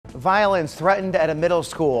Violence threatened at a middle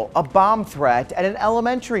school, a bomb threat at an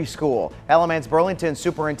elementary school. Alamance-Burlington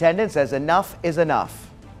superintendent says enough is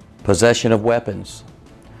enough. Possession of weapons,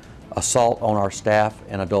 assault on our staff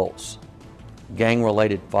and adults,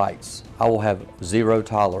 gang-related fights. I will have zero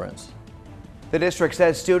tolerance. The district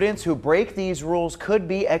says students who break these rules could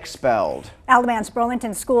be expelled.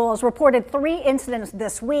 Alamance-Burlington schools reported 3 incidents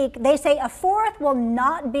this week. They say a 4th will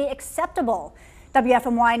not be acceptable.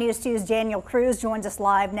 WFMY News 2's Daniel Cruz joins us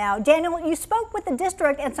live now. Daniel, you spoke with the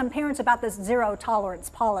district and some parents about this zero tolerance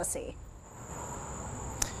policy.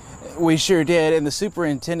 We sure did, and the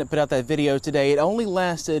superintendent put out that video today. It only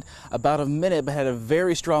lasted about a minute, but had a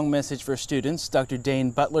very strong message for students. Dr.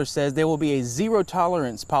 Dane Butler says there will be a zero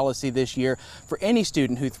tolerance policy this year for any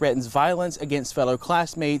student who threatens violence against fellow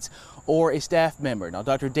classmates or a staff member. Now,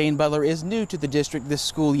 Dr. Dane Butler is new to the district this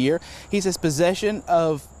school year. He says possession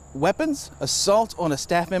of weapons, assault on a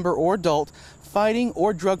staff member or adult, fighting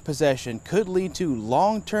or drug possession could lead to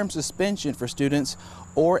long-term suspension for students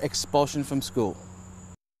or expulsion from school.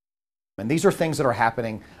 And these are things that are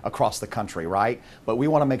happening across the country, right? But we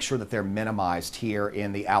want to make sure that they're minimized here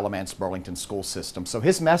in the Alamance-Burlington school system. So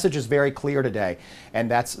his message is very clear today,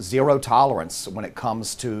 and that's zero tolerance when it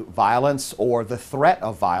comes to violence or the threat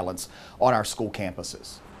of violence on our school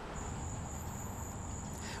campuses.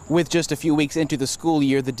 With just a few weeks into the school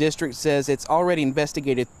year, the district says it's already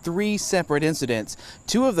investigated 3 separate incidents.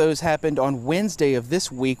 2 of those happened on Wednesday of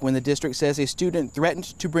this week when the district says a student threatened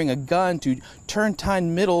to bring a gun to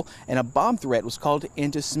Turntine Middle and a bomb threat was called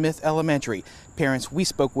into Smith Elementary. Parents we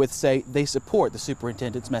spoke with say they support the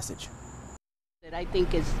superintendent's message. I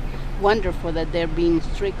think it's wonderful that they're being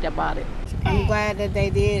strict about it. I'm glad that they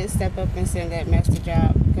did step up and send that message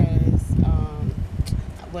out because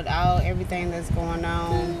with everything that's going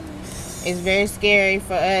on, it's very scary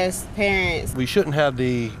for us parents. We shouldn't have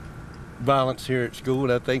the violence here at school,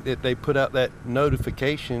 and I think that they put out that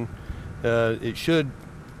notification. It should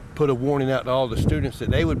put a warning out to all the students that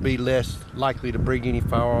they would be less likely to bring any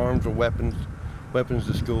firearms or weapons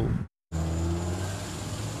to school.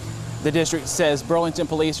 The district says Burlington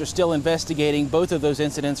police are still investigating both of those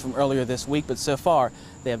incidents from earlier this week, but so far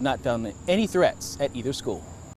they have not found any threats at either school.